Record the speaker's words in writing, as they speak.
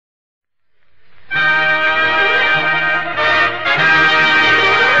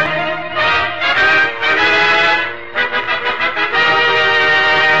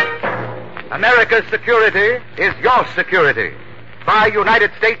America's security is your security. Buy United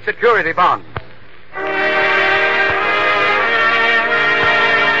States security bonds.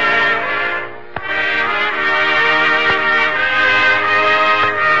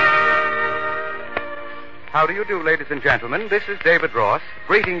 How do you do, ladies and gentlemen? This is David Ross,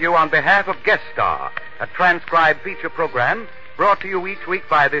 greeting you on behalf of Guest Star, a transcribed feature program brought to you each week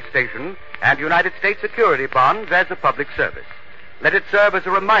by this station and United States security bonds as a public service. Let it serve as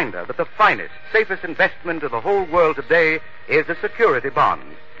a reminder that the finest, safest investment of the whole world today is a security bond.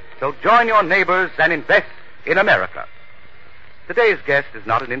 So join your neighbors and invest in America. Today's guest is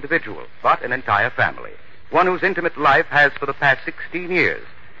not an individual, but an entire family. One whose intimate life has, for the past 16 years,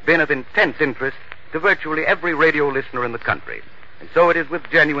 been of intense interest to virtually every radio listener in the country. And so it is with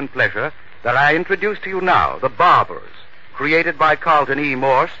genuine pleasure that I introduce to you now the Barbours, created by Carlton E.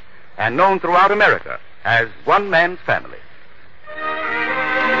 Morse and known throughout America as one man's family.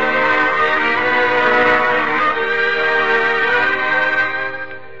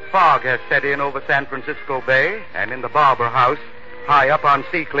 Fog has set in over San Francisco Bay, and in the Barbour house, high up on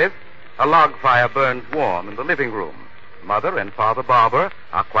Sea Cliff, a log fire burns warm in the living room. Mother and Father Barbour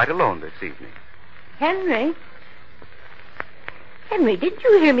are quite alone this evening. Henry, didn't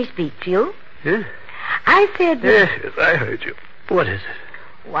you hear me speak to you? Yes? I said... Yes, I heard you. What is it?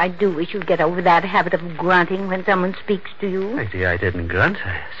 Oh, I do wish you'd get over that habit of grunting when someone speaks to you. My dear, I didn't grunt.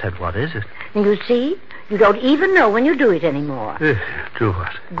 I said, what is it? You see? You don't even know when you do it anymore. Do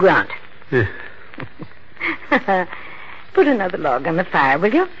what? Grunt. Put another log on the fire,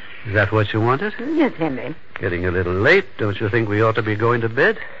 will you? Is that what you wanted? Yes, Henry. Getting a little late. Don't you think we ought to be going to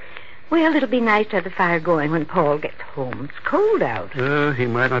bed? Well, it'll be nice to have the fire going when Paul gets home. It's cold out. He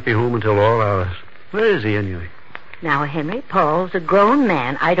might not be home until all hours. Where is he, anyway? Now, Henry, Paul's a grown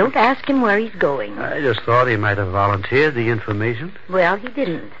man. I don't ask him where he's going. I just thought he might have volunteered the information. Well, he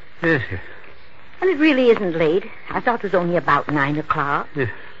didn't. Yes. And it really isn't late. I thought it was only about 9 o'clock.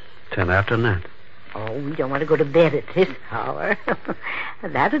 Yes. 10 after 9. Oh, we don't want to go to bed at this hour.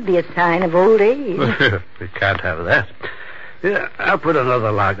 That would be a sign of old age. We can't have that. Yeah, I'll put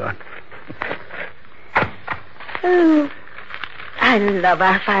another log on. Oh, I love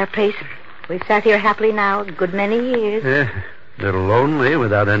our fireplace. We've sat here happily now a good many years. Yeah, a little lonely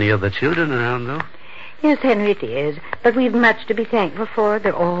without any of the children around, though. Yes, Henry, it is. But we've much to be thankful for.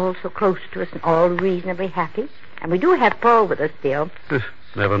 They're all so close to us and all reasonably happy. And we do have Paul with us still.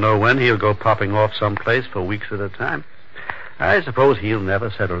 Never know when he'll go popping off someplace for weeks at a time. I suppose he'll never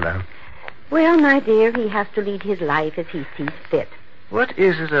settle down. Well, my dear, he has to lead his life as he sees fit. What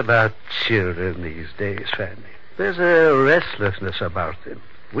is it about children these days, Fanny? There's a restlessness about them.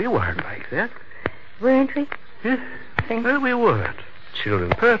 We weren't like that. Weren't we? Yeah. Well, we weren't. Children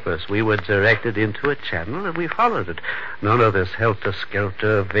purpose. We were directed into a channel and we followed it. None of this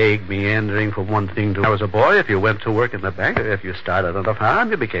helter-skelter, vague meandering from one thing to another. I was a boy. If you went to work in the bank, if you started on a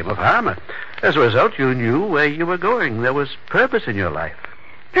farm, you became a farmer. As a result, you knew where you were going. There was purpose in your life.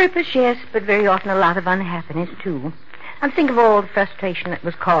 Purpose, yes, but very often a lot of unhappiness, too. And think of all the frustration that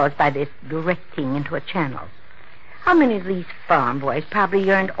was caused by this directing into a channel. How many of these farm boys probably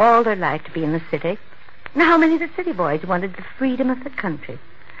yearned all their life to be in the city? And how many of the city boys wanted the freedom of the country?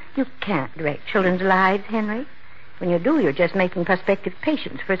 You can't direct children's lives, Henry. When you do, you're just making prospective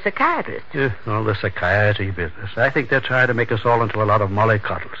patients for a psychiatrist. Yeah, all the psychiatry business. I think they're trying to make us all into a lot of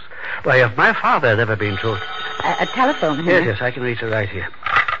mollycoddles. Why, if my father had ever been told... A telephone, Henry. Yes, I can reach it right here.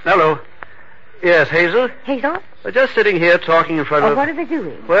 Hello. Yes, Hazel? Hazel? We're just sitting here talking in front of... What are they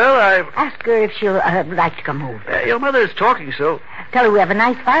doing? Well, Ask her if she'll like to come over. Your mother is talking so... Tell her we have a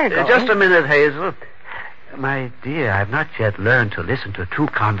nice fire going. Just a minute, Hazel. My dear, I've not yet learned to listen to two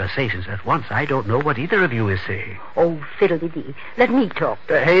conversations at once. I don't know what either of you is saying. Oh, fiddle-dee-dee. Let me talk.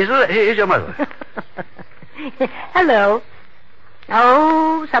 Hazel, here's your mother. Hello.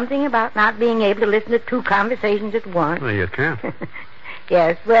 Oh, something about not being able to listen to two conversations at once. Well, you can't.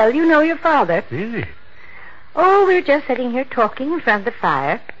 Yes, well, you know your father. Really? Oh, we're just sitting here talking in front of the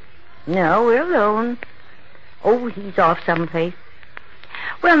fire. No, we're alone. Oh, he's off someplace.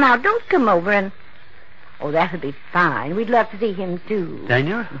 Well, now, don't come over and... Oh, that would be fine. We'd love to see him, too.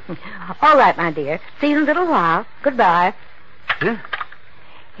 Daniel? All right, my dear. See you in a little while. Goodbye. Yeah?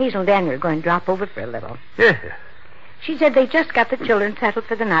 Hazel and Daniel are going to drop over for a little. Yeah. She said they just got the children settled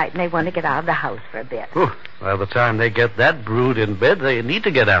for the night and they want to get out of the house for a bit. Oh, by the time they get that brood in bed, they need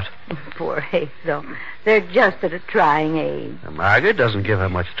to get out. Poor Hazel. They're just at a trying age. Margaret doesn't give her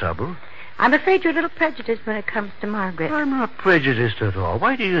much trouble. I'm afraid you're a little prejudiced when it comes to Margaret. I'm not prejudiced at all.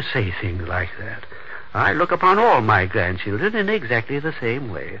 Why do you say things like that? I look upon all my grandchildren in exactly the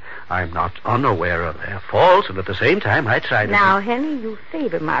same way. I'm not unaware of their faults, and at the same time I try to... Now, Henry, you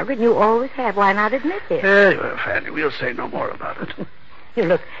favor Margaret, and you always have. Why not admit it? Well, Fanny, we'll say no more about it. You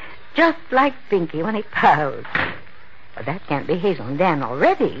look just like Pinky when he pows. Well, that can't be Hazel and Dan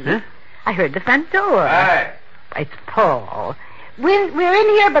already. Huh? I heard the front door. Hi. It's Paul. We're in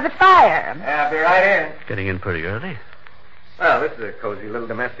here by the fire. Yeah, I'll be right in. Getting in pretty early. Well, this is a cozy little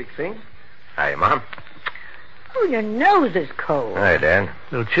domestic scene. Hi, Mom. Oh, your nose is cold. Hi, Dan.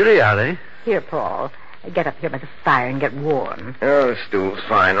 A little chilly, are they? Here, Paul. Get up here by the fire and get warm. Oh, the stool's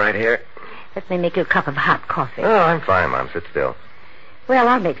fine right here. Let me make you a cup of hot coffee. Oh, I'm fine, Mom. Sit still. Well,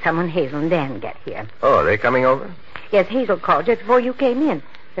 I'll make some when Hazel and Dan get here. Oh, are they coming over? Yes, Hazel called just before you came in.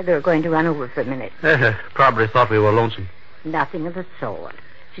 Said they were going to run over for a minute. Probably thought we were lonesome. Nothing of the sort.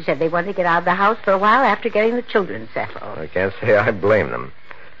 She said they wanted to get out of the house for a while after getting the children settled. I can't say I blame them.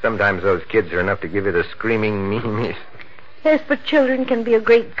 Sometimes those kids are enough to give you the screaming memes. Yes, but children can be a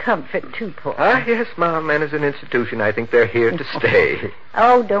great comfort, too, Paul. Yes, Mom, and as an institution, I think they're here to stay.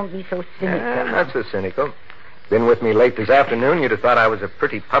 Oh, don't be so cynical. I'm not so cynical. Been with me late this afternoon, you'd have thought I was a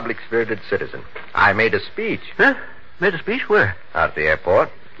pretty public-spirited citizen. I made a speech. Huh? Made a speech? Where? Out at the airport.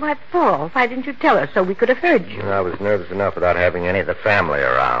 Why, Paul, why didn't you tell us so we could have heard you? I was nervous enough without having any of the family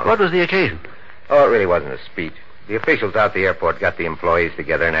around. What was the occasion? Oh, it really wasn't a speech. The officials out at the airport got the employees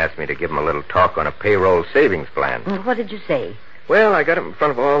together and asked me to give them a little talk on a payroll savings plan. What did you say? Well, I got up in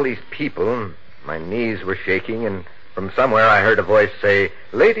front of all these people, and my knees were shaking, and from somewhere I heard a voice say,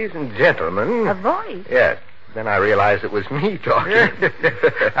 "Ladies and gentlemen." A voice? Yes. Then I realized it was me talking.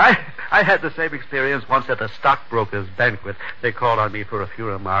 I had the same experience once at a stockbroker's banquet. They called on me for a few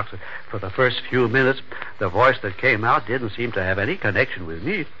remarks. For the first few minutes, the voice that came out didn't seem to have any connection with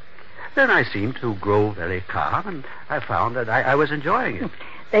me. Then I seemed to grow very calm, and I found that I was enjoying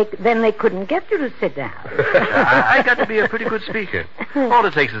it. Then they couldn't get you to sit down. I got to be a pretty good speaker. All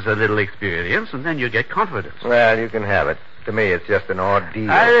it takes is a little experience, and then you get confidence. Well, you can have it. To me, it's just an ordeal.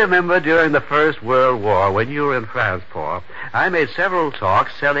 I remember during the First World War, when you were in France, Paul, I made several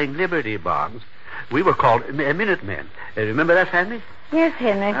talks selling Liberty bonds. We were called Minutemen. Remember that, Fanny? Yes,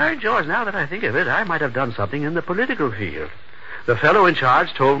 Henry. George, now that I think of it, I might have done something in the political field. The fellow in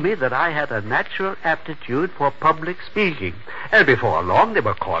charge told me that I had a natural aptitude for public speaking. And before long, they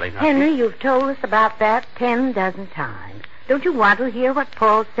were calling us. Henry, you've told us about that 10 dozen times. Don't you want to hear what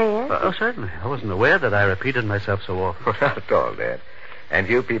Paul said? Oh, certainly. I wasn't aware that I repeated myself so often. Not at all, Dad. And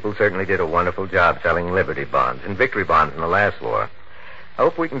you people certainly did a wonderful job selling Liberty bonds and victory bonds in the last war. I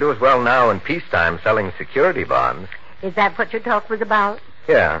hope we can do as well now in peacetime selling security bonds. Is that what your talk was about?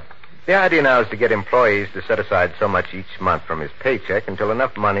 Yeah. The idea now is to get employees to set aside so much each month from his paycheck until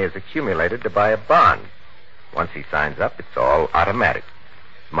enough money is accumulated to buy a bond. Once he signs up, it's all automatic.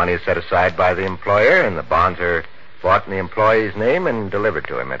 Money is set aside by the employer, and the bonds are bought in the employee's name and delivered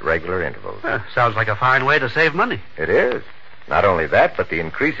to him at regular intervals. Sounds like a fine way to save money. It is. Not only that, but the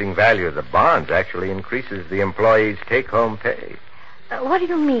increasing value of the bonds actually increases the employee's take-home pay. What do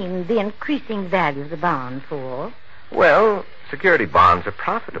you mean, the increasing value of the bond, Paul? Well, security bonds are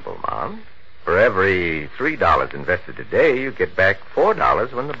profitable, Mom. For every $3 invested today, you get back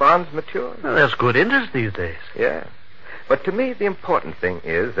 $4 when the bonds mature. Well, there's good interest these days. Yeah. But to me, the important thing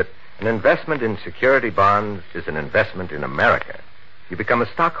is that an investment in security bonds is an investment in America. You become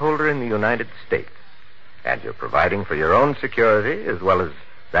a stockholder in the United States. And you're providing for your own security as well as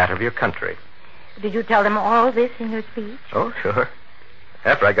that of your country. Did you tell them all this in your speech? Oh, sure.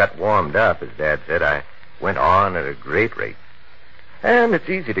 After I got warmed up, as Dad said, I went on at a great rate. And it's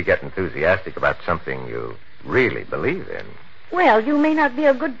easy to get enthusiastic about something you really believe in. Well, you may not be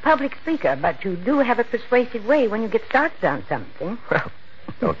a good public speaker, but you do have a persuasive way when you get started on something. Well,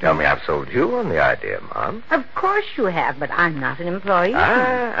 don't tell me I've sold you on the idea, Mom. Of course you have, but I'm not an employee.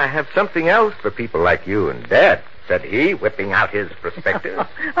 I have something else for people like you and Dad, said he, whipping out his prospectus.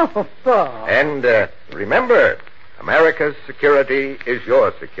 Oh, Paul. And remember, America's security is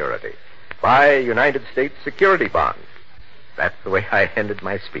your security. Buy United States security bonds. That's the way I ended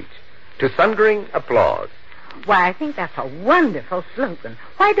my speech. To thundering applause. Why, I think that's a wonderful slogan.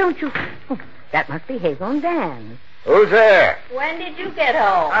 Why don't you... Oh, that must be Hazel and Dan. Who's there? When did you get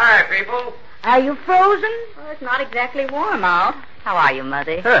home? Hi, people. Are you frozen? Well, it's not exactly warm out. How are you,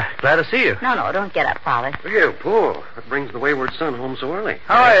 Mother? Glad to see you. No, don't get up, Polly. Look at you, Paul. What brings the wayward son home so early?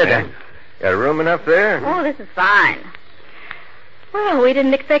 How are you, Dan? Got room enough there? Oh, this is fine. Well, we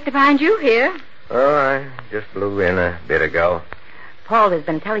didn't expect to find you here. Oh, I just blew in a bit ago. Paul has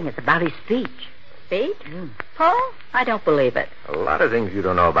been telling us about his speech. speech. Paul, I don't believe it. A lot of things you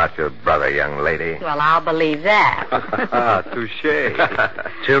don't know about your brother, young lady. Well, I'll believe that.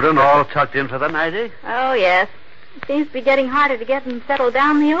 Touche. Children all tucked in for the night, eh? Oh, yes. It seems to be getting harder to get them settled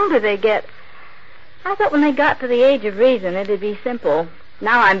down the older they get. I thought when they got to the age of reason, it'd be simple.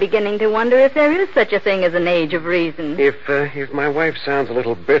 Now I'm beginning to wonder if there is such a thing as an age of reason. If my wife sounds a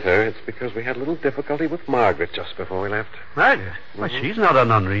little bitter, it's because we had a little difficulty with Margaret just before we left. Margaret? Well, she's not an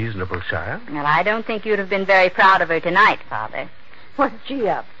unreasonable child. Well, I don't think you'd have been very proud of her tonight, Father. What's she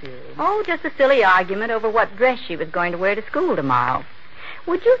up to? Oh, just a silly argument over what dress she was going to wear to school tomorrow.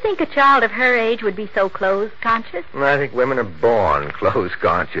 Would you think a child of her age would be so clothes-conscious? I think women are born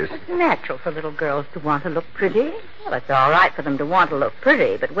clothes-conscious. It's natural for little girls to want to look pretty. Well, it's all right for them to want to look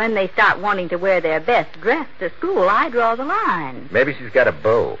pretty, but when they start wanting to wear their best dress to school, I draw the line. Maybe she's got a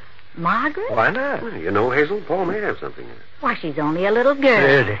beau. Margaret? Why not? Well, you know, Hazel, Paul may have something in it. Why, she's only a little girl.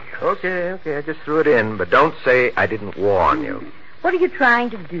 Really? Okay, I just threw it in, but don't say I didn't warn you. What are you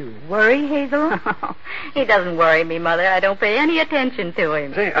trying to do? Worry, Hazel? He doesn't worry me, Mother. I don't pay any attention to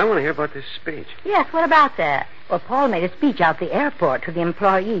him. Say, I want to hear about this speech. Yes, what about that? Well, Paul made a speech out the airport to the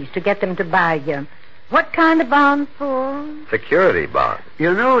employees to get them to buy what kind of bonds, Paul? Security bonds.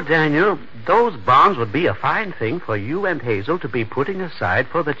 You know, Daniel, those bonds would be a fine thing for you and Hazel to be putting aside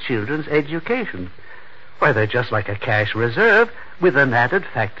for the children's education. Why, they're just like a cash reserve with an added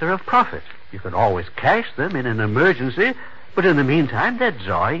factor of profit. You can always cash them in an emergency, but in the meantime, they're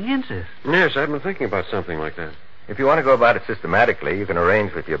drawing interest. Yes, I've been thinking about something like that. If you want to go about it systematically, you can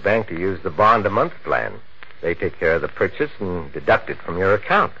arrange with your bank to use the bond-a-month plan. They take care of the purchase and deduct it from your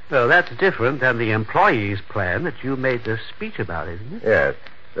account. Well, that's different than the employee's plan that you made the speech about, isn't it? Yes.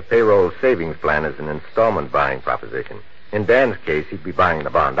 The payroll savings plan is an installment buying proposition. In Dan's case, he'd be buying the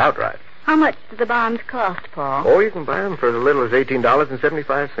bond outright. How much do the bonds cost, Paul? Oh, you can buy them for as little as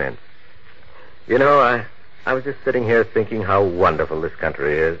 $18.75. You know, I was just sitting here thinking how wonderful this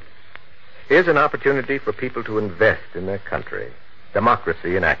country is. Here's an opportunity for people to invest in their country.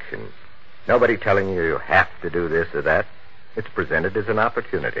 Democracy in action. Nobody telling you have to do this or that. It's presented as an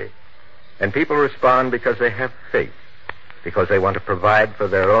opportunity. And people respond because they have faith. Because they want to provide for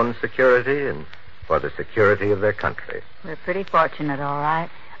their own security and for the security of their country. We're pretty fortunate, all right.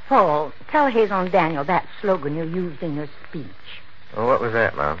 Paul, tell Hazel and Daniel that slogan you used in your speech. Oh, what was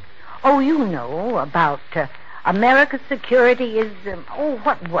that, Mom? Oh, you know, about America's security is...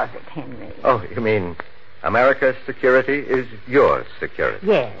 what was it, Henry? Oh, you mean America's security is your security?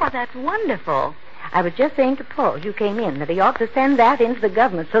 Yes. Well, that's wonderful. I was just saying to Paul, as you came in, that he ought to send that into the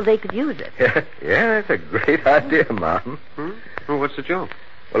government so they could use it. Yeah, that's a great idea, Mom. Well, what's the joke?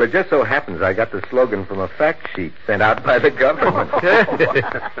 Well, it just so happens I got the slogan from a fact sheet sent out by the government.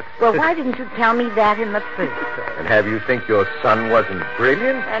 Well, why didn't you tell me that in the first place? And have you think your son wasn't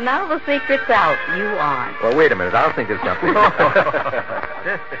brilliant? And now the secret's out. You aren't. Well, wait a minute. I'll think of something.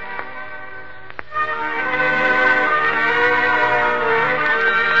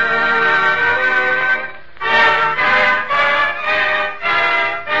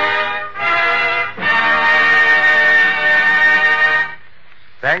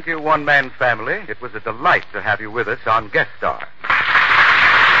 Thank you, One Man Family. It was a delight to have you with us on Guest Star.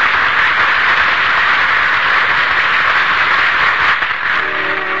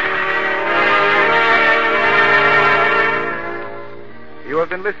 You have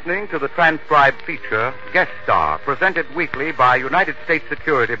been listening to the transcribed feature, Guest Star, presented weekly by United States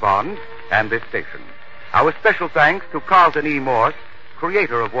Security Bonds and this station. Our special thanks to Carlton E. Morse,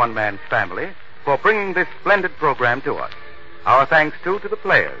 creator of One Man's Family, for bringing this splendid program to us. Our thanks, too, to the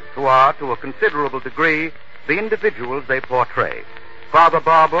players, who are, to a considerable degree, the individuals they portray. Father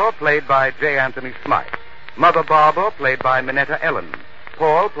Barbour, played by J. Anthony Smythe. Mother Barbour, played by Minetta Ellen.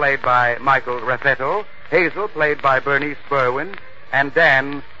 Paul, played by Michael Raffetto. Hazel, played by Bernice Berwin. And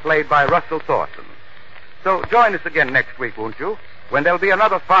Dan, played by Russell Thorson. So join us again next week, won't you, when there'll be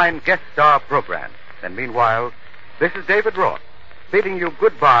another fine guest star program. And meanwhile, this is David Roth, bidding you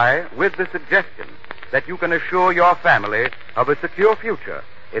goodbye with the suggestion that you can assure your family of a secure future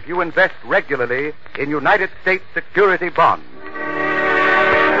if you invest regularly in United States security bonds.